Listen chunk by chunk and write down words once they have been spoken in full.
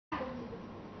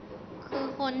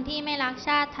คนที่ไม่รักช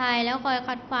าติไทยแล้วคอย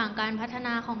ขัดขวางการพัฒน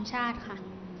าของชาติค่ะ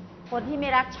คนที่ไม่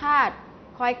รักชาติ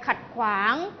คอยขัดขวา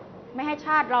งไม่ให้ช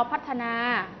าติเราพัฒนา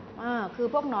คือ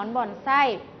พวกหนอนบ่อนไส้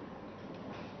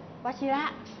วชิระ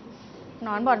หน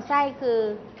อนบ่อนไส้คือ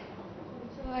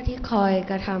ชั่วที่คอย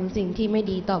กระทำสิ่งที่ไม่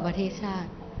ดีต่อประเทศชาติ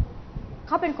เ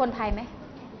ขาเป็นคนไทยไหม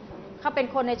เขาเป็น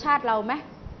คนในชาติเราไหม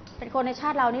เป็นคนในชา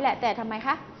ติเรานี่แหละแต่ทำไมค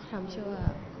ะทำชั่ว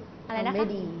อะไรนะคะ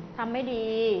ทำไม่ดี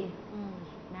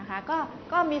นะคะ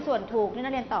ก็มีส่วนถูกที่นั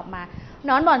กเรียนตอบมาหน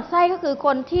อนบ่อนไส้ก็คือค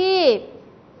นที่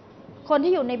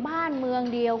อยู่ในบ้านเมือง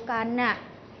เดียวกันน่ะ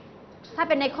ถ้าเ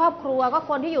ป็นในครอบครัวก็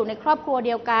คนที่อยู่ในครอบครัวเ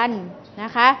ดียวกันน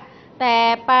ะคะแต่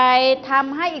ไปท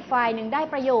ำให้อีกฝ่ายหนึ่งได้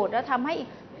ประโยชน์แล้วทำให้อีก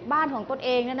บ้านของตนเอ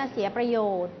งนั้นเสียประโย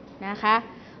ชน์นะคะ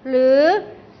หรือ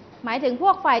หมายถึงพ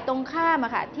วกฝ่ายตรงข้ามอ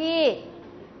ะค่ะที่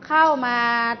เข้ามา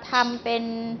ทำเ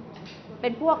ป็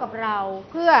นพวกกับเรา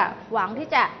เพื่อหวังที่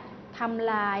จะท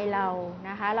ำลายเรา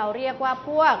นะคะเราเรียกว่า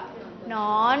พวกหน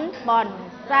อนบ่อน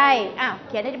ไส้เ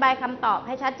ขียนอธิบายคำตอบใ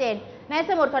ห้ชัดเจนใน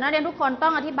สมุดของนักเรียนทุกคนต้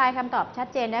องอธิบายคำตอบชัด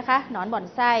เจนนะคะหนอนบ่อน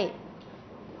ไส้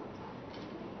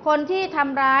คนที่ท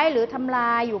ำร้ายหรือทำล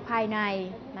ายอยู่ภายใน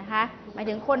นะคะหมาย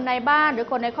ถึงคนในบ้านหรือ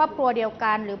คนในครอบครัวเดียว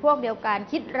กันหรือพวกเดียวกัน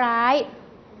คิดร้าย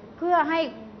เพื่อให้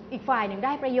อีกฝ่ายหนึ่งไ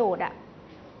ด้ประโยชน์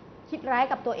คิดร้าย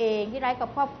กับตัวเองคิดร้ายกับ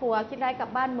ครอบครัวคิดร้ายกับ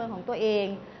บ้านเมืองของตัวเอง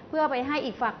เพื่อไปให้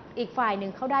อีกฝ่ายหนึ่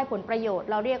งเขาได้ผลประโยชน์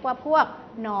เราเรียกว่าพวก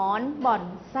หนอนบ่อน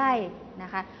ไส้นะ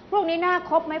คะพวกนี้น่า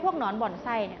คบไหมพวกหนอนบ่อนไ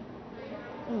ส้เนี่ย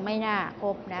ไม่น่าค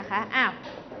บนะคะ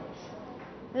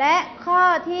และข้อ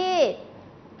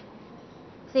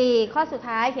ที่4ข้อสุด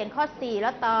ท้ายเขียนข้อ4แล้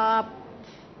วตอบ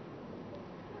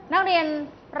นักเรียน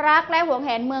รักและหวงแห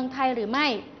นเมืองไทยหรือไม่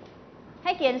ใ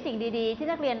ห้เขียนสิ่งดีๆที่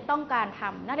นักเรียนต้องการท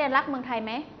ำนักเรียนรักเมืองไทยไห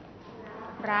ม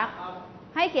รัก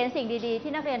ให้เขียนสิ่งดีๆ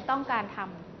ที่นักเรียนต้องการทำ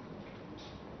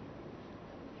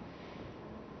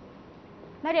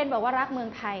นักเรียนบอกว่ารักเมือง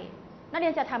ไทยนักเรี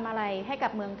ยนจะทำอะไรให้กั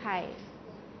บเมืองไทย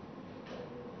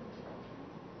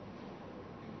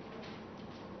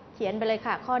เขียนไปเลย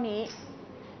ค่ะข้อนี้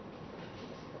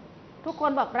ทุกค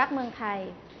นบอกรักเมืองไทย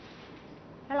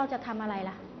แล้วเราจะทำอะไร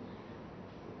ล่ะ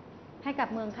ให้กับ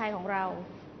เมืองไทยของเรา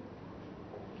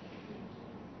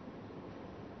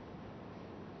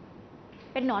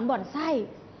เป็นหนอนบ่อนไส้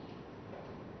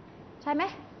ใช่ไหม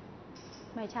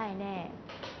ไม่ใช่แน่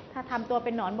ถ้าทำตัวเ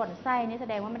ป็นหนอนบ่อนไส้นี่แส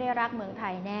ดงว่าไม่ได้รักเมืองไท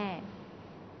ยแน่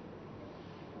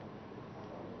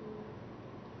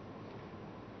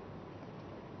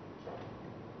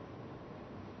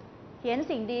เขียน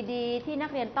สิ่งดีๆที่นั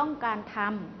กเรียนต้องการท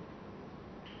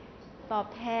ำตอบ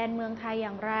แทนเมืองไทยอ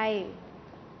ย่างไร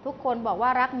ทุกคนบอกว่า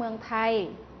รักเมืองไทย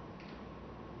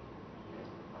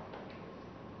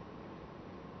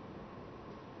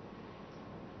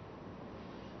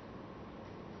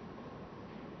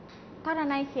ท่าน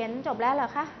นายเขียนจบแล้วเหรอ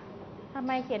คะทำไ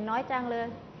มเขียนน้อยจังเลย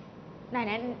ไ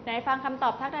หนฟังคำตอ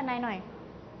บทักด้านในหน่อย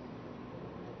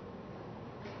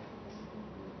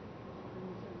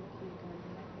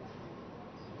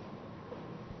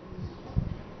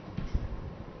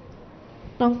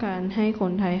ต้องการให้ค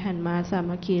นไทยหันมาสา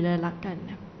มัคคีและรักกัน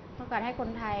ต้องการให้คน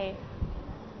ไทย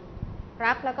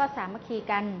รักแล้วก็สามัคคี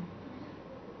กัน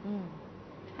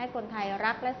ให้คนไทย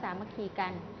รักและสามัคคีกั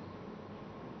น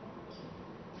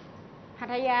หั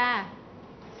ทยา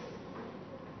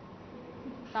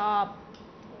ตอบ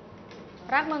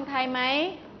รักเมืองไทยไหม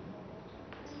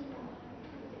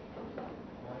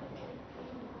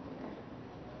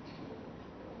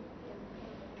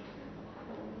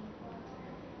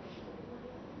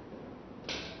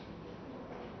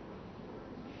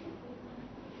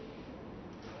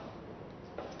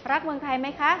รักเมืองไทยไหม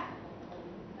คะ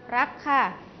รักค่ะ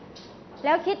แ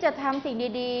ล้วคิดจะทำสิ่ง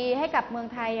ดีๆให้กับเมือง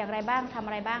ไทยอย่างไรบ้างทำ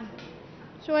อะไรบ้าง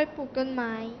ช่วยปลูกต้นไ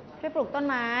ม้ช่วยปลูกต้น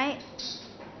ไม้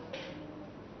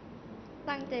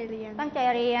ตั้งใจเรี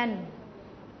ยน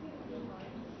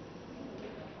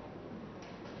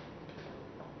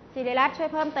ศิริรัตน์ช่วย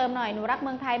เพิ่มเติมหน่อยหนูรักเ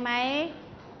มืองไทยไหม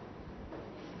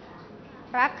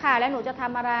รักค่ะแล้วหนูจะท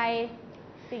ำอะไร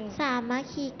สามัค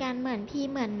คีกันเหมือนพี่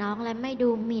เหมือนน้องและไม่ดู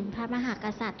หมิ่นพระมหาก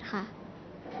ษัตริย์ค่ะ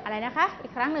อะไรนะคะอี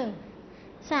กครั้งหนึ่ง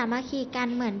สามัคคีกัน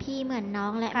เหมือนพี่เหมือนน้อ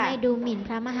งและไม่ดูหมิ่นพ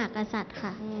ระมหากษัตริย์ค่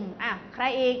ะใคร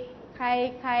อีกใ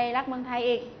ครรักเมืองไทย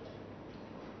อีก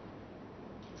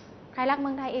ใครรักเมื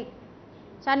องไทยอีก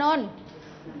ชานนท์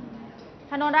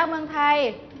รักเมืองไทย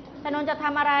ชานนท์จะท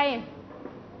ำอะไร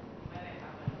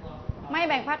ไม่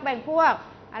แบ่งพรรคแบ่งพวก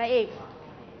อะไรอีก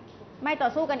ไม่ต่อ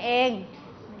สู้กันเอง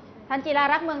ทันจิรา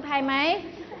รักเมืองไทยไหม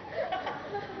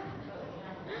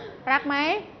รักไหม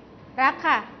รัก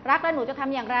ค่ะรักแล้วหนูจะท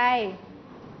ำอย่างไร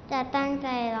จะตั้งใจ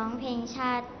ร้องเพลงช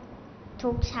าติทุ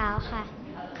กเช้าค่ะ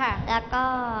ค่ะแล้วก็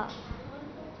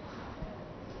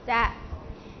จะ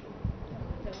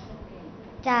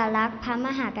จะรักพระม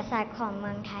หากษัตริย์ของเ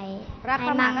มืองไทย รักพ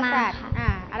ระมหากษัตริย์ ค่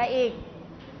ะ อะไรอีก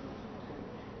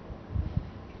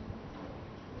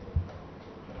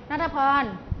ณัฐพร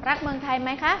รักเมืองไทยไหม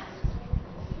คะ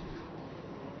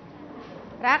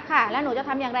รักค่ะแล้วหนูจะท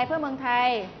ำอย่างไรเพื่อเมืองไทย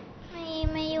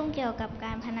ไม่ยุ่งเกี่ยวกับก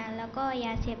ารพนันแล้วก็ย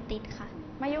าเสพติดค่ะ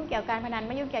ไม่ยุ่งเกี่ยวกับการพนันไ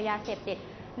ม่ยุ่งเกี่ยวยาเสพติด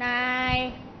นาย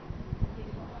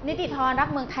นิติธรรัก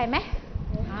เมืองไทยไหม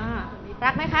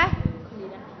รักไหมคะ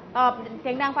ตอบเสี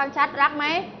ยงดังฟังชัดรักไหม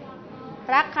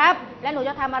รักครับแล้วหนูจ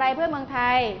ะทำอะไรเพื่อเมืองไท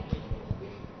ย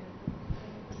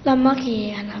สามัคคี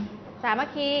กันครับ สามัค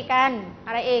คีกันอ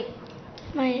ะไรอีก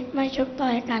ไม่ชกต่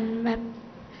อยกันแบบ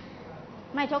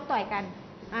ไม่ชกต่อยกัน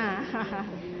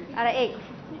อะไรอีก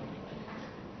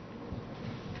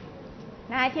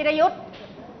นายธีรยุทธ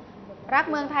รัก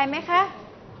เมืองไทยไหมคะ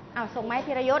ส่งไม้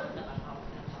ธีรยุทธ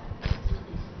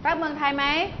รักเมืองไทยไหม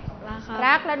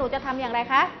รักแล้วหนูจะทำอย่างไร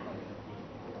คะ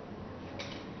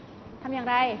ทำอย่าง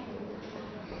ไร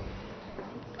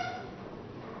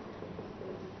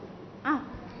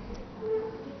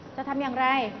จะทำอย่างไร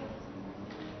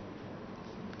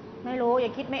ไม่รู้อย่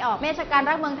าคิดไม่ออกเมชการ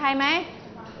รักเมืองไทยไหม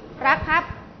รักครับ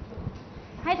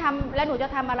ให้ทำแล้วหนูจะ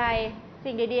ทำอะไร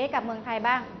สิ่งดีๆให้กับเมืองไทย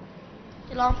บ้างจ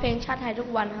ะร้องเพลงชาติไทยทุก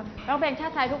วันครับ ร้องเพลงชา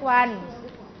ติไทยทุกวัน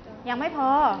ยังไม่พอ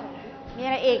มีอ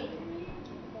ะไรอีก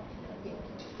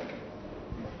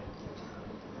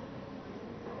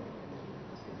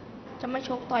จะไม่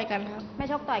ชกต่อยกันครับ ไม่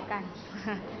ชกต่อยกัน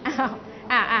ค่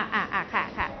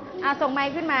ะส่งไม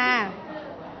ค์ขึ้นมา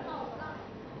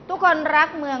ทุกคนรัก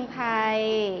เมืองไทย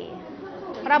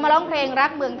เรามาร้องเพลงรั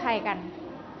กเมืองไทยกัน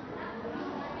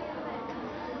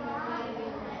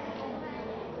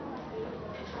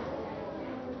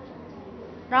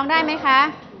ร้องได้ไหมคะ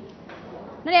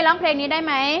นักเรียนร้องเพลงนี้ได้ไ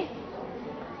หม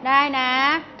ได้นะ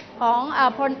ของ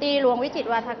พลตรีหลวงวิจิตร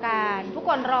วาทการทุกค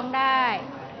นร้องได้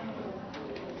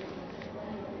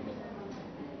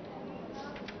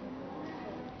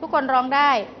ทุกคนร้องไ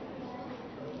ด้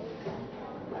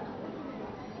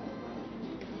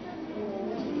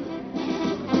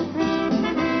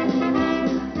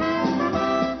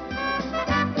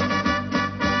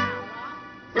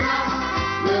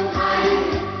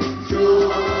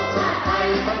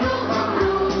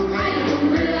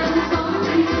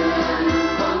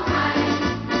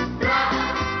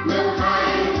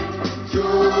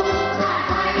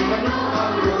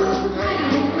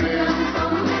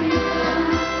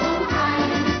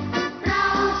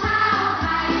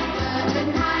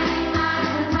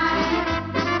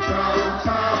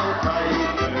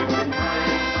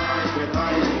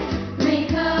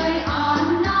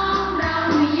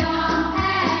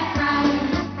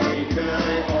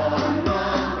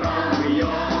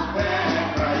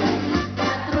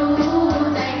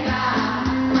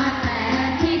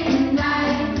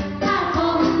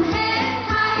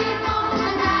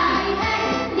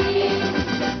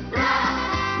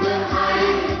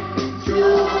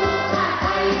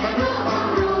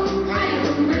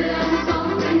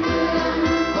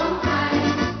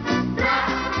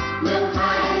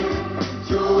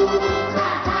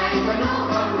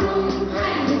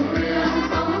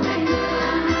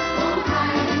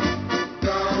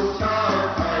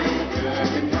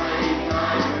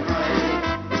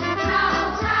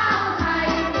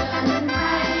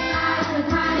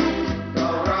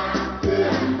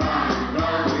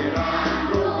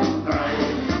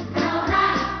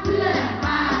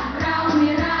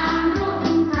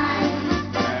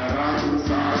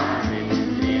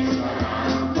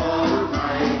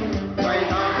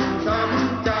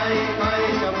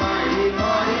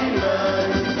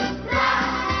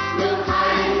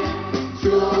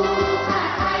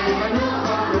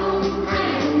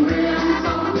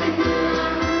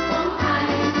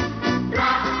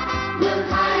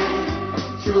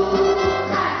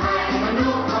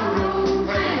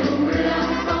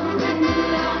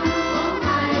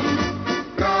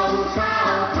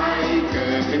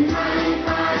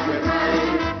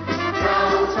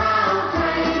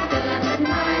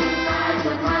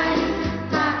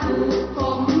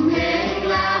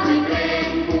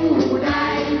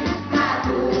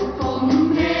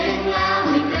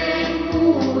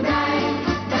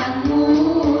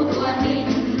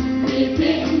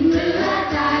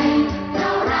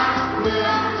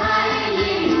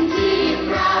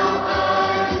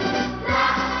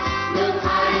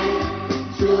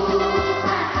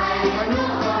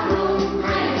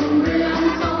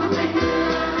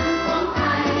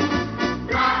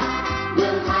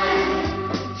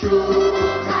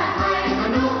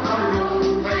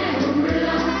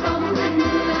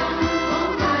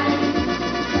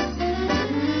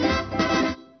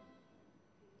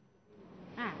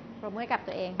ปรบมือให้กับ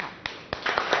ตัวเองค่ะ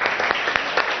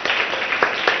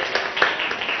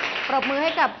ปรบมือใ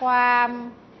ห้กับความ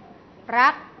รั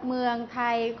กเมืองไท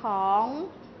ยของ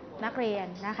นักเรียน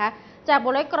นะคะจากบ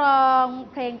ทร้อยกรอง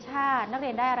เพลงชาตินักเรี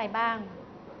ยนได้อะไรบ้าง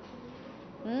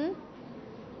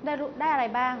ได้อะไร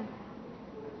บ้าง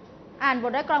อ่านบ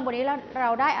ทร้อยกรองบทนี้แล้วเรา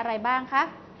ได้อะไรบ้างคะ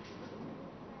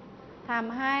ท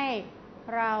ำให้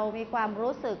เรามีความ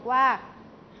รู้สึกว่า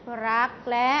รัก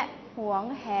และหวง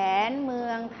แหนเมื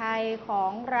องไทยขอ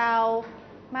งเรา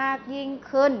มากยิ่ง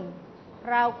ขึ้น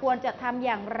เราควรจะทำอ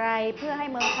ย่างไรเพื่อให้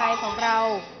เมืองไทยของเรา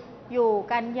อยู่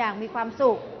กันอย่างมีความ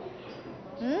สุข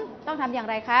ต้องทำอย่าง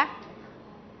ไรคะ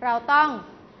เราต้อง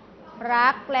รั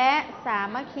กและสา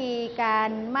มัคคีกัน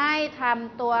ไม่ท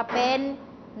ำตัวเป็น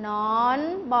หนอน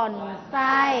บ่อนไ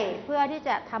ส้เพื่อที่จ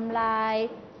ะทำลาย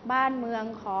บ้านเมือง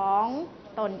ของ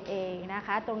ตนเองนะค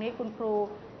ะตรงนี้คุณครู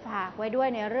ฝากไว้ด้วย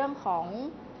ในเรื่องของ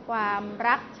ความ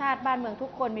รักชาติบ้านเมืองทุ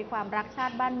กคนมีความรักชา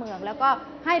ติบ้านเมืองแล้วก็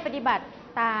ให้ปฏิบัติ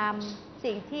ตาม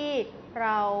สิ่งที่เร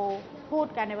าพูด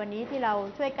กันในวันนี้ที่เรา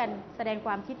ช่วยกันแสดงค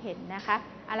วามคิดเห็นนะคะ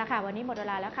เอาละค่ะวันนี้หมดเว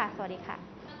ลาแล้วค่ะสวัสดีค่ะ